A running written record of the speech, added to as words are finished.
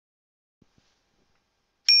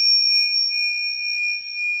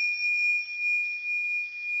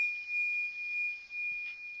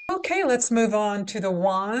Okay, let's move on to the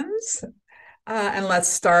wands. And let's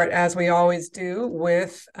start, as we always do,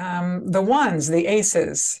 with the ones, the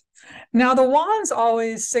aces. Now, the wands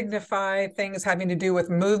always signify things having to do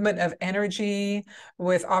with movement of energy,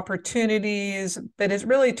 with opportunities, but it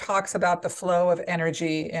really talks about the flow of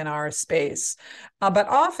energy in our space. But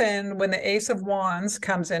often, when the Ace of Wands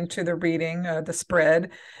comes into the reading, the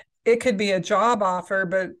spread, it could be a job offer,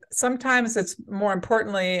 but sometimes it's more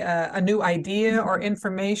importantly a new idea or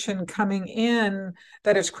information coming in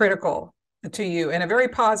that is critical to you in a very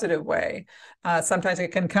positive way. Sometimes it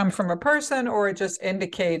can come from a person, or it just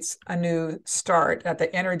indicates a new start at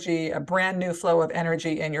the energy, a brand new flow of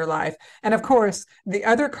energy in your life. And of course, the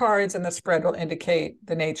other cards in the spread will indicate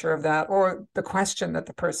the nature of that, or the question that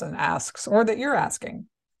the person asks, or that you're asking.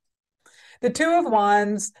 The Two of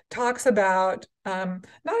Wands talks about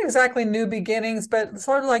not exactly new beginnings, but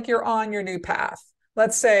sort of like you're on your new path.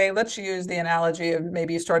 Let's use the analogy of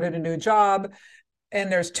maybe you started a new job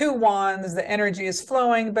and there's two wands, the energy is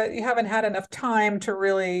flowing, but you haven't had enough time to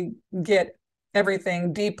really get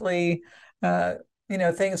everything deeply, uh,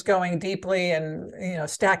 things going deeply and,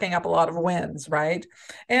 stacking up a lot of wins, right?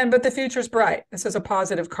 But the future's bright. This is a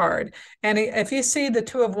positive card. And if you see the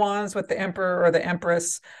Two of Wands with the Emperor or the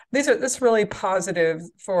Empress, this really positive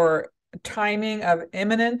for timing of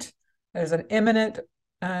imminent. There's an imminent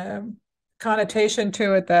connotation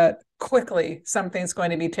to it that quickly something's going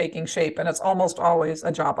to be taking shape, and it's almost always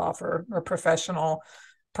a job offer or professional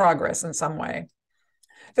progress in some way.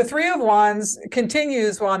 The Three of Wands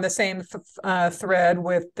continues on the same thread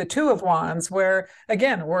with the Two of Wands, where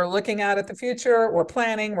again, we're looking out at the future, we're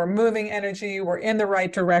planning, we're moving energy, we're in the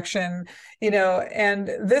right direction, and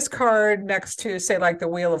this card next to, say, like the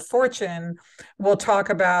Wheel of Fortune, will talk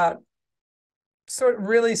about sort of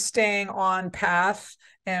really staying on path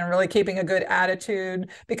and really keeping a good attitude,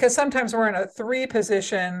 because sometimes we're in a three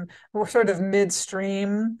position, we're sort of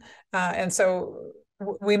midstream, and so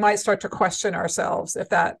we might start to question ourselves if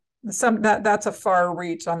that's a far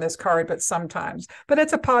reach on this card, but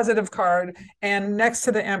it's a positive card. And next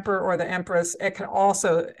to the Emperor or the Empress, it can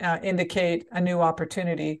also indicate a new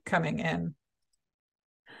opportunity coming in.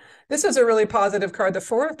 This is a really positive card, the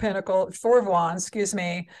Four of Wands, excuse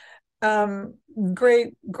me.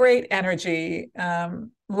 Great energy. A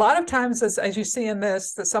lot of times, as you see in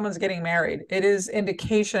this, that someone's getting married. It is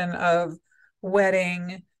indication of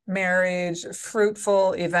wedding, marriage,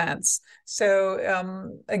 fruitful events. So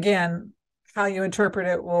again, how you interpret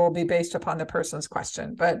it will be based upon the person's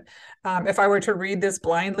question. But if I were to read this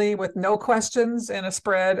blindly with no questions in a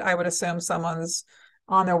spread, I would assume someone's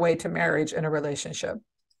on their way to marriage in a relationship.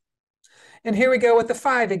 And here we go with the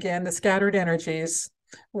five again, the scattered energies,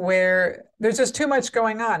 where there's just too much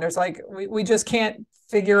going on. There's like, we just can't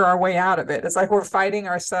figure our way out of it. It's like we're fighting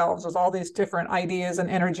ourselves with all these different ideas and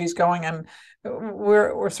energies going, and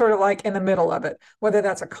we're sort of like in the middle of it, whether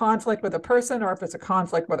that's a conflict with a person or if it's a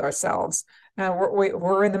conflict with ourselves.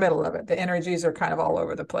 We're in the middle of it. The energies are kind of all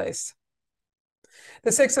over the place.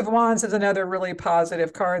 The Six of Wands is another really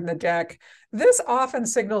positive card in the deck. This often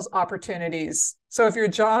signals opportunities. So if you're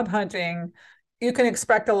job hunting, you can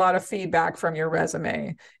expect a lot of feedback from your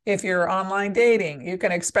resume. If you're online dating, you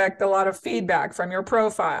can expect a lot of feedback from your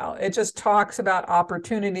profile. It just talks about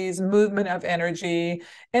opportunities, movement of energy,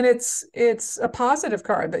 and it's a positive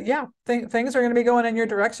card. But yeah, things are going to be going in your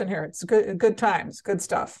direction here. It's good times, good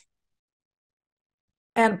stuff.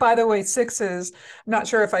 And by the way, sixes, I'm not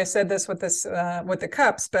sure if I said this with the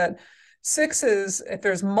cups, but sixes, if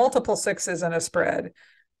there's multiple sixes in a spread,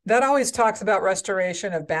 that always talks about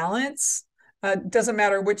restoration of balance. Doesn't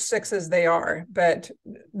matter which sixes they are, but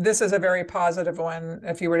this is a very positive one.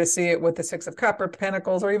 If you were to see it with the Six of Cups or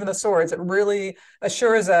Pentacles or even the Swords, it really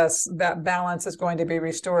assures us that balance is going to be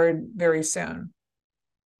restored very soon.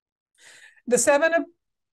 The Seven of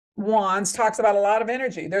Wands talks about a lot of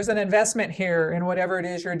energy. There's an investment here in whatever it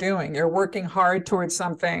is you're doing. You're working hard towards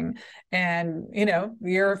something, and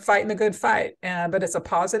you're fighting a good fight. But it's a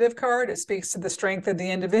positive card. It speaks to the strength of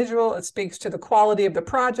the individual. It speaks to the quality of the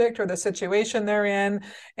project or the situation they're in,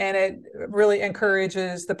 and it really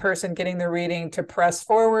encourages the person getting the reading to press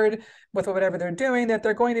forward with whatever they're doing, that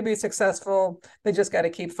they're going to be successful. They just got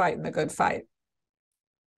to keep fighting the good fight.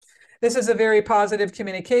 This is a very positive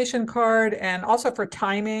communication card, and also for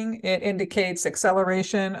timing, it indicates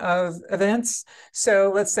acceleration of events.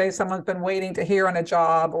 So let's say someone's been waiting to hear on a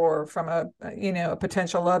job or from a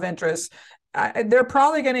potential love interest. they're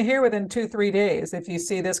probably going to hear within 2-3 days if you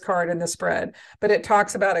see this card in the spread. But it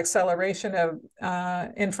talks about acceleration of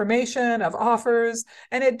information, of offers,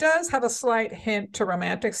 and it does have a slight hint to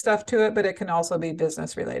romantic stuff to it, but it can also be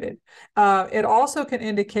business related. It also can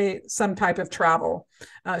indicate some type of travel,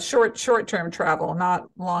 short-term travel, not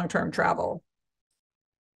long-term travel.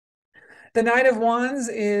 The Knight of Wands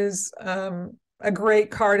is a great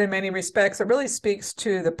card in many respects. It really speaks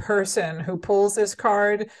to the person who pulls this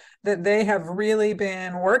card, that they have really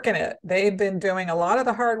been working it. They've been doing a lot of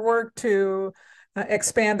the hard work to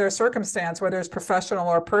expand their circumstance, whether it's professional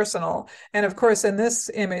or personal. And of course, in this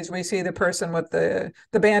image, we see the person with the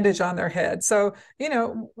bandage on their head. So, you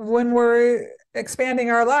know, when we're expanding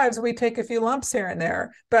our lives, we take a few lumps here and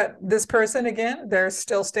there. But this person, again, they're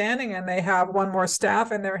still standing and they have one more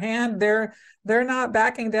staff in their hand. They're not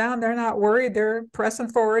backing down. They're not worried. They're pressing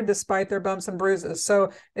forward despite their bumps and bruises.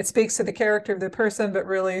 So it speaks to the character of the person, but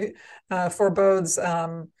really forebodes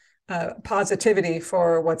positivity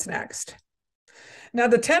for what's next. Now,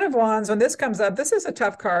 the Ten of Wands, when this comes up, this is a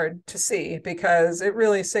tough card to see because it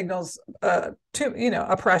really signals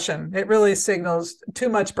oppression. It really signals too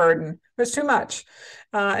much burden. There's too much.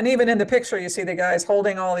 And even in the picture, you see the guy's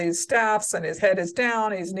holding all these staffs and his head is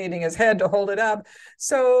down. He's needing his head to hold it up.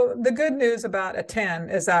 So the good news about a 10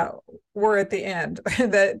 is that we're at the end,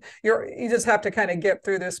 that you just have to kind of get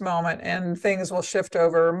through this moment and things will shift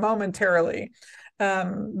over momentarily.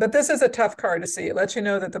 But this is a tough card to see. It lets you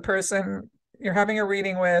know that the person you're having a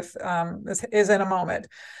reading with is in a moment.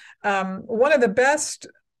 One of the best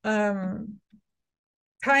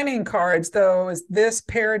timing cards, though, is this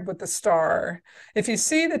paired with the star. If you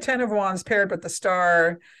see the Ten of Wands paired with the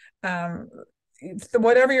star,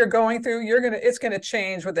 whatever you're going through, it's gonna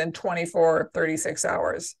change within 24, 36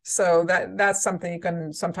 hours. So that's something you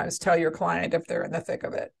can sometimes tell your client if they're in the thick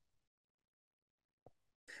of it.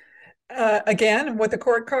 Again, with the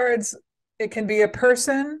court cards, it can be a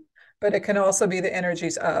person, but it can also be the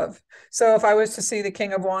energies of. So if I was to see the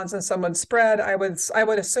King of Wands in someone's spread, I would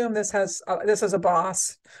assume this is a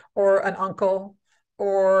boss or an uncle,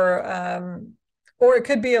 or it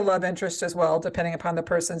could be a love interest as well, depending upon the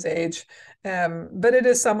person's age. But it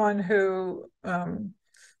is someone who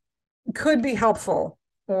could be helpful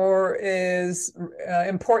or is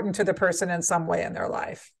important to the person in some way in their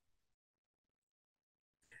life.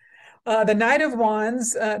 The Knight of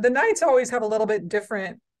Wands, the Knights always have a little bit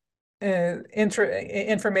different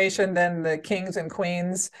information than the kings and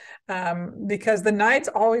queens, because the knights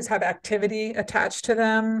always have activity attached to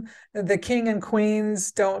them. The king and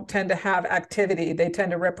queens don't tend to have activity. They tend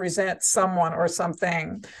to represent someone or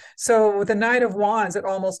something. So with the Knight of Wands, it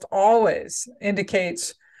almost always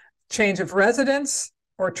indicates change of residence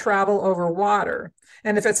or travel over water.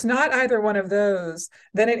 And if it's not either one of those,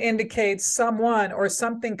 then it indicates someone or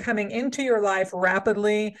something coming into your life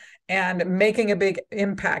rapidly and making a big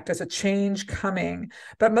impact as a change coming.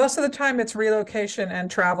 But most of the time it's relocation and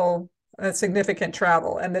travel, significant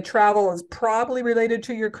travel. And the travel is probably related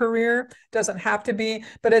to your career. Doesn't have to be,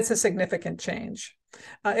 but it's a significant change.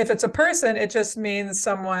 If it's a person, it just means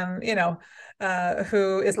someone,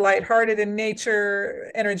 who is lighthearted in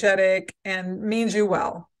nature, energetic, and means you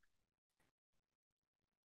well.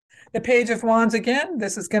 The Page of Wands, again,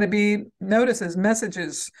 this is going to be notices,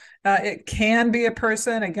 messages. It can be a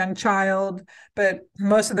person, a young child, but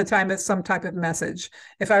most of the time it's some type of message.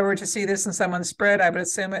 If I were to see this in someone's spread, I would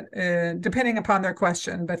assume it, depending upon their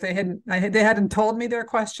question, but they hadn't told me their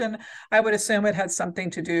question, I would assume it had something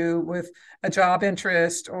to do with a job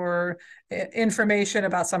interest or information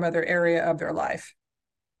about some other area of their life.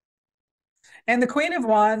 And the Queen of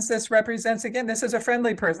Wands, this represents, again, this is a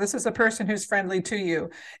friendly person. This is a person who's friendly to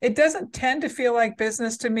you. It doesn't tend to feel like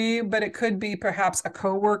business to me, but it could be perhaps a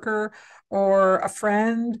coworker or a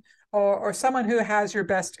friend or someone who has your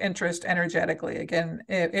best interest energetically. Again,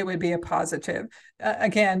 it would be a positive,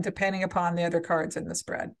 again, depending upon the other cards in the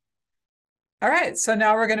spread. All right, so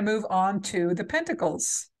now we're going to move on to the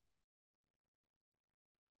Pentacles.